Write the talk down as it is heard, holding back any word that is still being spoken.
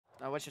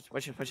Watch it,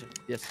 watch it, watch it.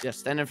 Yes, yes,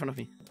 stand in front of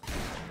me.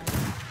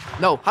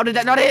 No, how did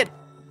that not hit?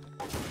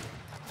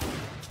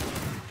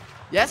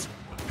 Yes,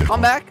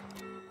 come back.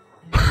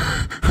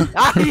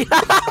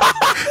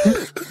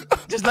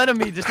 Just let him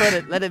be, just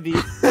let it be.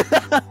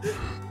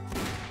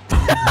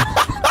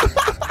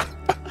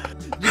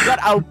 You got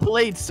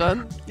outplayed,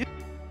 son.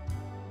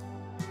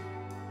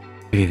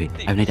 Wait,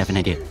 I have an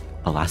idea.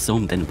 I'll lasso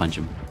him, then punch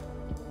him.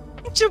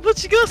 Punch him.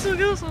 Punch him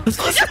to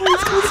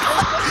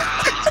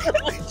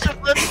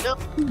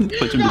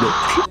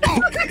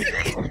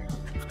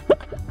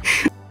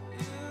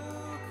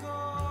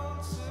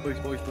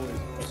Boys.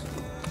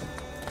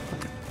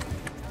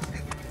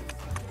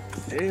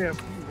 Damn,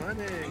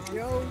 running,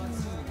 yo.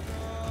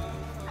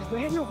 I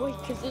ran away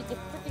because there's a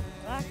freaking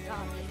black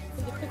guy.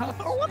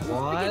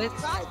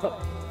 What?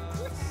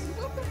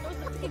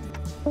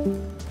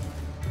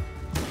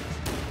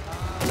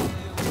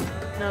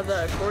 Now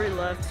that Corey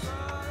left,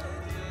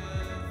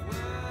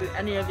 do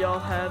any of y'all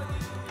have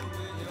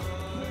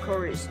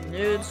Corey's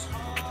nudes?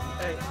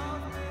 Hey,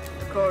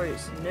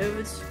 Corey's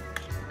nudes.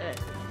 Hey,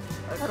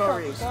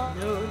 Corey's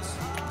nudes.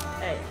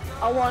 Hey,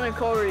 I want a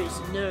Corey's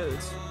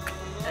nudes.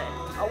 Hey,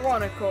 I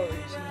want a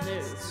Corey's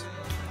nudes.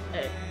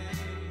 Hey.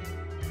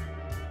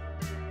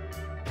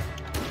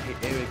 Hey,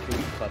 Aaron, can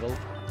we cuddle?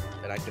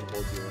 And I can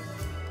hold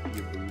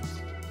your boobs.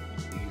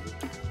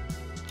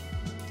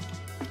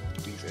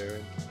 Please,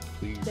 Aaron.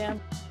 Please. Damn.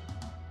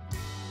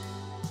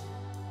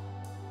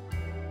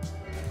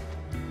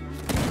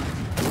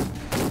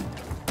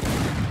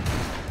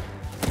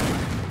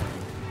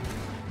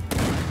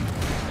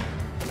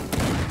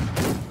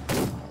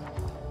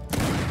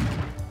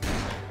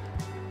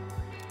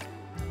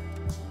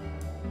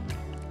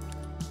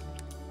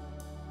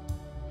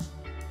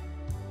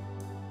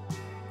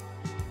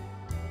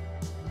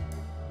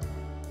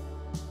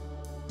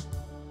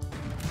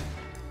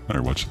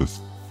 Alright, watch this.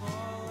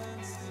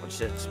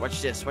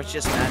 Watch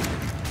this, man.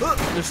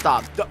 No,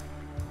 stop.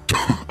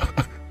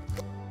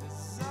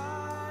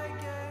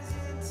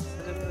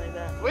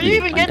 Where do you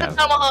even get the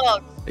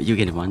tomahawk? You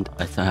get one.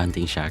 A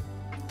hunting shack.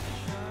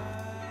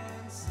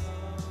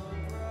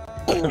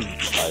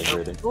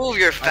 Move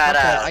your fat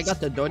ass. I got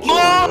the dodge.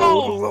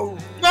 No!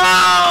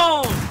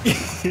 No!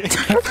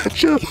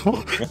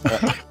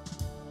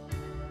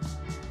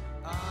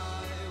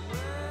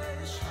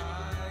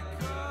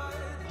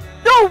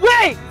 No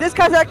way! This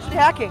guy's actually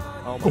hacking.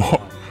 Oh my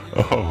god.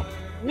 Oh,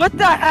 What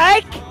the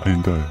heck? I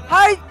didn't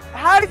die.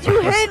 How did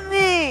you hit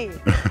me?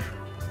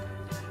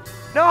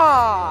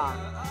 Nah.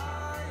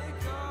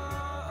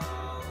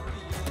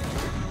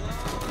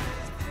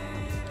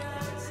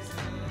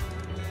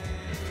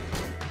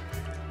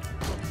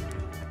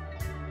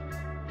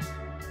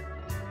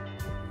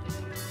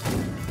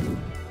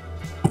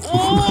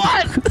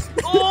 What?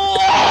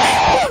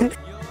 Oh!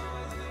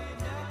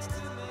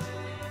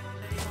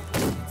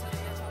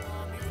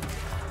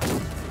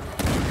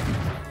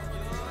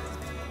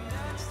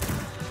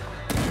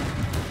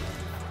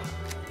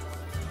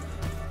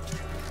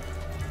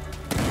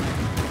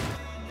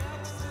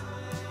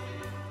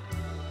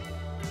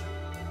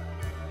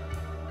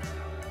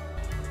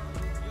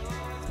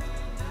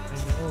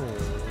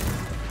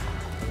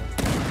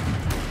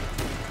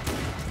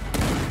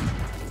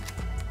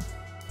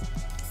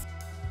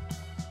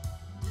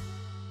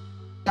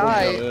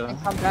 Die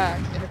and come back.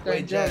 And if they're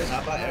Wait, in jail, Jed,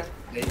 how about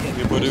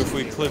Yeah, but if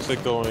we clip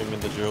it going in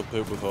the drill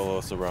pit with all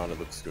us around, it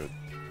looks good.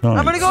 Nice.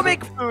 I'm gonna go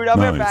make food. I'll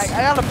be right Nice. back.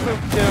 I gotta poop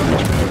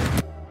too.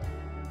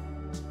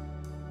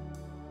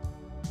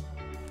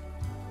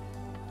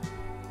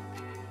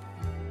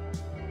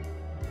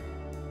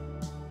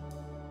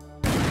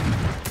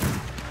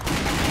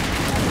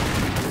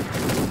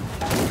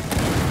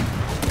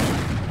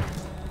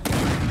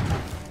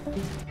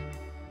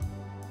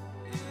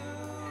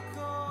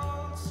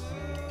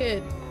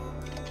 Kid.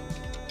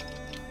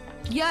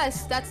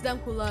 Yes, that's them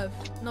who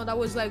left. No, that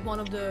was like one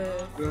of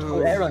the.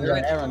 Oh, Aerhn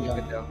joined.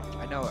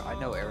 I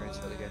know Aaron's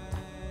really good.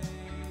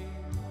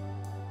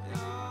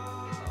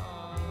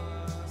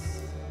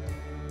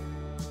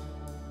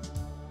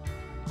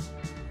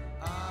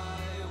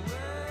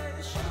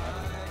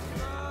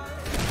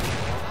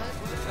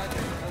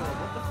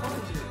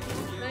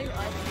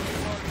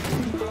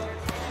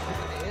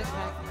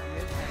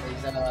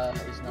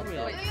 He's not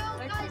really.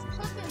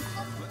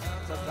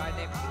 Some guy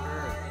named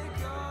Earth.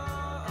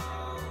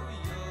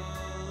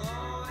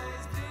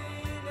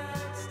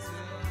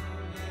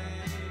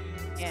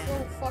 Yeah. So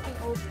fucking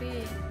OP.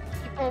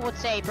 People would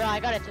say, bro, I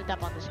got a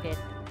 2-tap on this kid.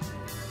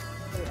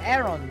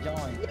 Aerhn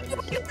joined.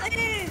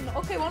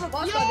 Okay, one of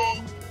us got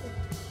in.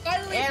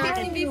 Finally,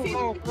 Aaron,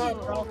 50v50.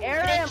 bro.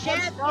 Aaron,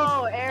 let's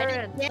go,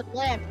 Aaron.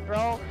 Left,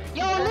 bro.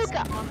 Yo,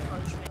 Luca.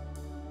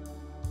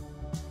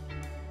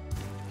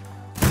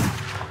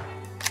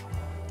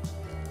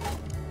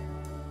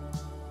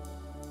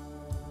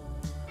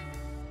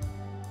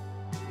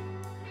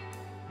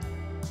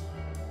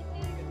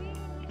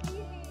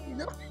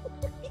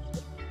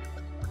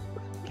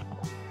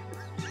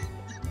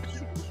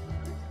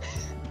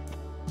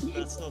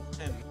 That's not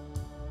 10.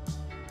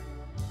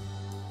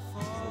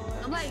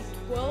 I'm like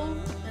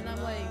 12 and I'm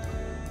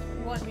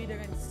 1 meter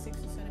and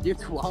 60 centimeters. You're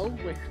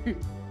 12? Wait.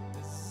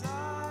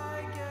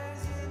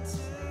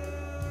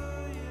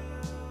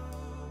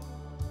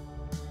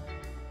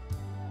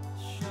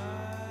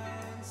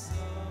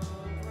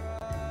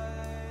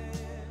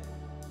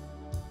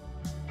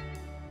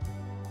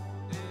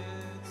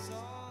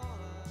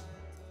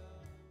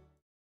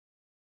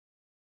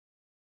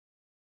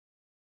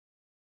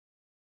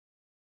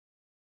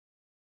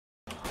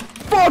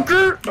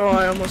 Fucker! Oh,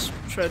 I almost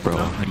tried to Bro,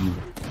 knock. how do you...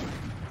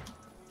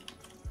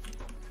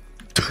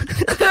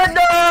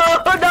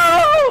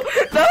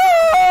 No!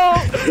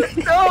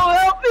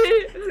 Help me!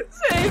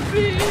 Save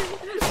me!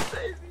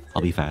 Save me!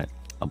 I'll be fat.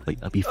 I'll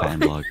be fat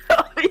and vlog.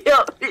 Help me!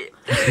 Help me!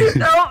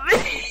 Help me!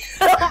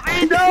 Help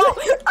me! No!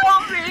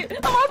 Help me!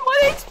 I'm on 1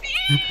 HP!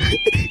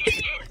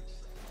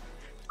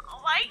 Oh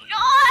my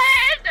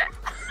god!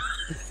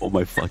 Oh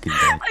my fucking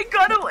god. I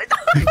got away!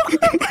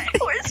 My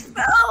horse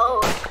fell! Oh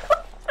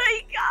my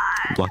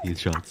god! Blocking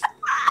shots.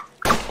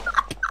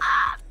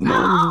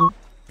 No.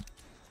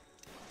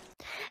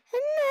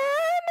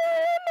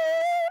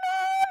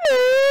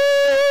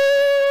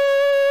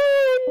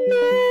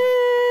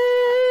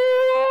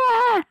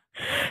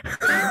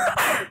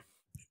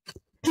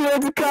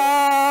 It's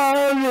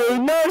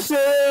coming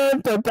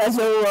motion,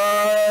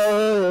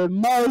 perpetual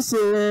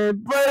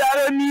motion, but I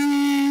don't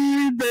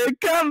need the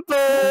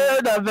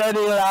comfort of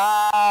any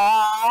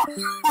life.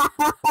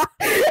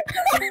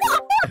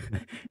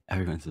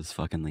 Everyone's just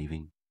fucking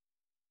leaving.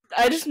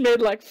 I just made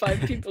like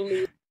 5 people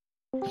leave.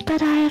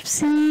 But I have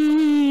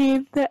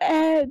seen the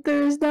end.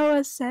 There's no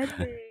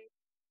ascending.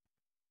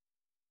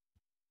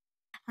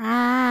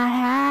 Eyes.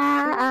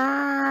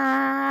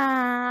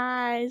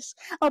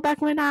 Oh,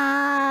 back when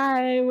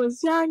I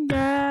was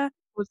younger,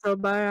 was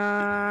told by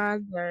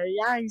other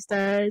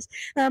youngsters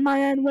that my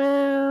end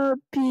will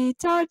be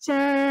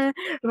torture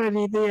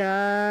beneath the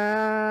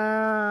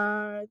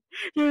earth.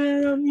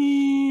 You tell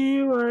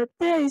me what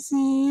they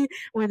see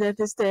when death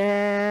is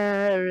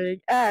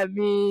staring at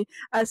me.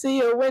 I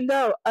see a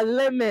window, a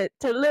limit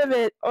to live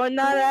it or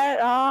not at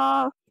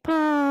all.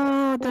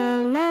 Pull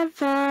the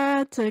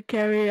lever to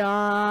carry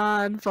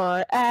on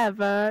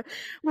forever.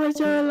 Would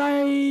your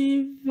life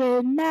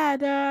even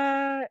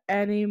matter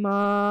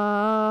anymore?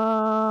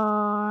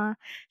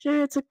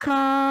 Sure, it's a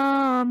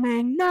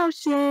calming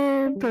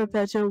notion,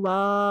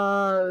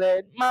 perpetual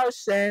in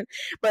motion,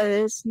 but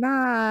it's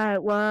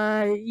not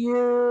what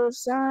you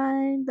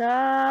signed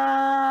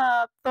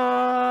up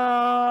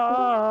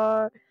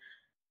for.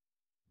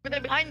 They're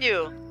behind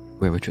you.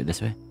 Where, which way?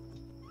 This way?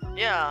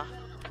 Yeah.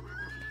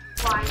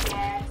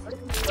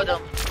 Put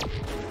them.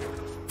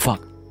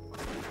 Fuck.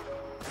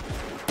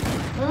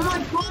 Oh my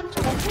god,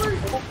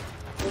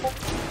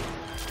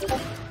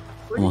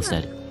 Almost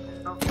dead.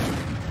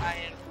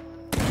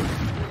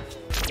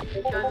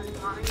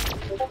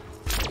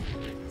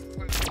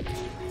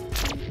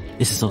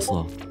 This is so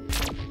slow.